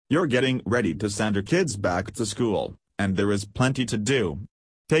You're getting ready to send your kids back to school, and there is plenty to do.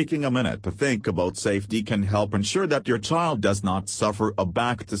 Taking a minute to think about safety can help ensure that your child does not suffer a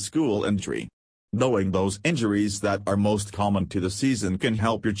back-to-school injury. Knowing those injuries that are most common to the season can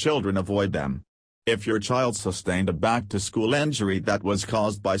help your children avoid them. If your child sustained a back-to-school injury that was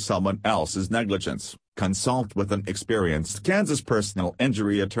caused by someone else's negligence, consult with an experienced Kansas personal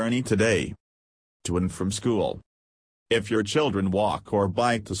injury attorney today. To and from school. If your children walk or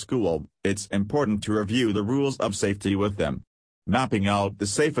bike to school, it's important to review the rules of safety with them. Mapping out the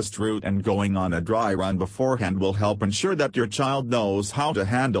safest route and going on a dry run beforehand will help ensure that your child knows how to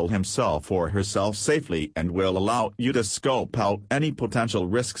handle himself or herself safely and will allow you to scope out any potential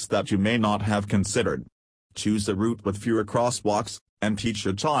risks that you may not have considered. Choose a route with fewer crosswalks, and teach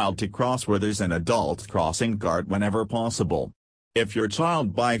your child to cross where there's an adult crossing guard whenever possible. If your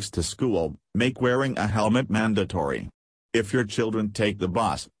child bikes to school, make wearing a helmet mandatory. If your children take the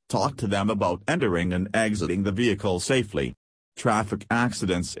bus, talk to them about entering and exiting the vehicle safely. Traffic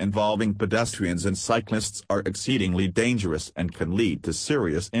accidents involving pedestrians and cyclists are exceedingly dangerous and can lead to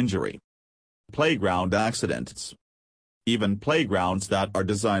serious injury. Playground accidents. Even playgrounds that are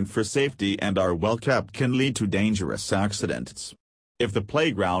designed for safety and are well kept can lead to dangerous accidents. If the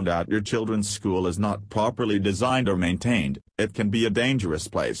playground at your children's school is not properly designed or maintained, it can be a dangerous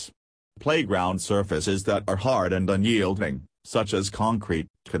place. Playground surfaces that are hard and unyielding, such as concrete,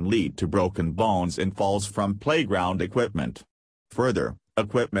 can lead to broken bones and falls from playground equipment. Further,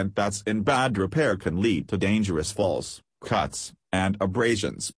 equipment that's in bad repair can lead to dangerous falls, cuts, and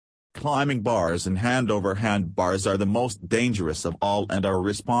abrasions. Climbing bars and hand-over-hand bars are the most dangerous of all and are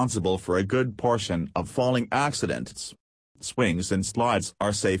responsible for a good portion of falling accidents. Swings and slides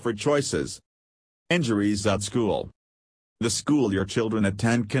are safer choices. Injuries at school. The school your children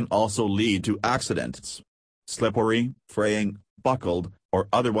attend can also lead to accidents. Slippery, fraying, buckled, or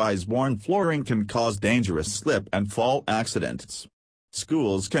otherwise worn flooring can cause dangerous slip and fall accidents.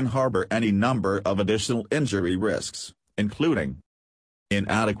 Schools can harbor any number of additional injury risks, including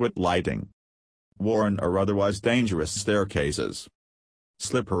inadequate lighting, worn or otherwise dangerous staircases,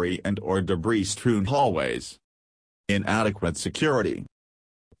 slippery and/or debris-strewn hallways, inadequate security,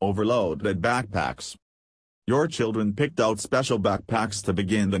 overloaded backpacks. Your children picked out special backpacks to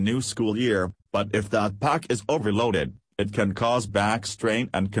begin the new school year, but if that pack is overloaded, it can cause back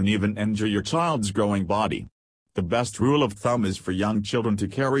strain and can even injure your child's growing body. The best rule of thumb is for young children to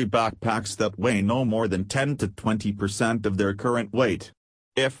carry backpacks that weigh no more than 10 to 20% of their current weight.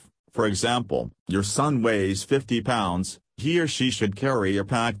 If, for example, your son weighs 50 pounds, he or she should carry a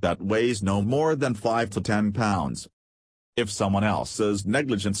pack that weighs no more than 5 to 10 pounds. If someone else's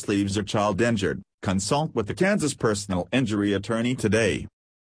negligence leaves your child injured, consult with the Kansas personal injury attorney today.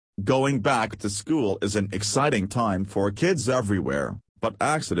 Going back to school is an exciting time for kids everywhere, but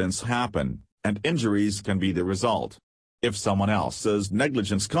accidents happen, and injuries can be the result. If someone else's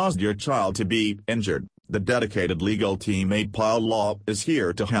negligence caused your child to be injured, the dedicated legal team at Pyle Law is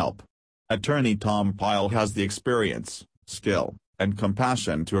here to help. Attorney Tom Pyle has the experience, skill, and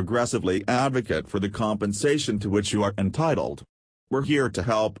compassion to aggressively advocate for the compensation to which you are entitled. We're here to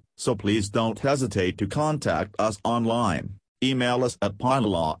help, so please don't hesitate to contact us online. Email us at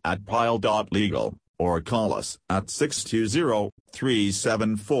pylelaw@pyle.legal, or call us at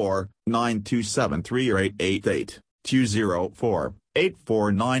 620-374-9273 or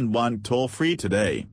 888-204-8491 toll-free today.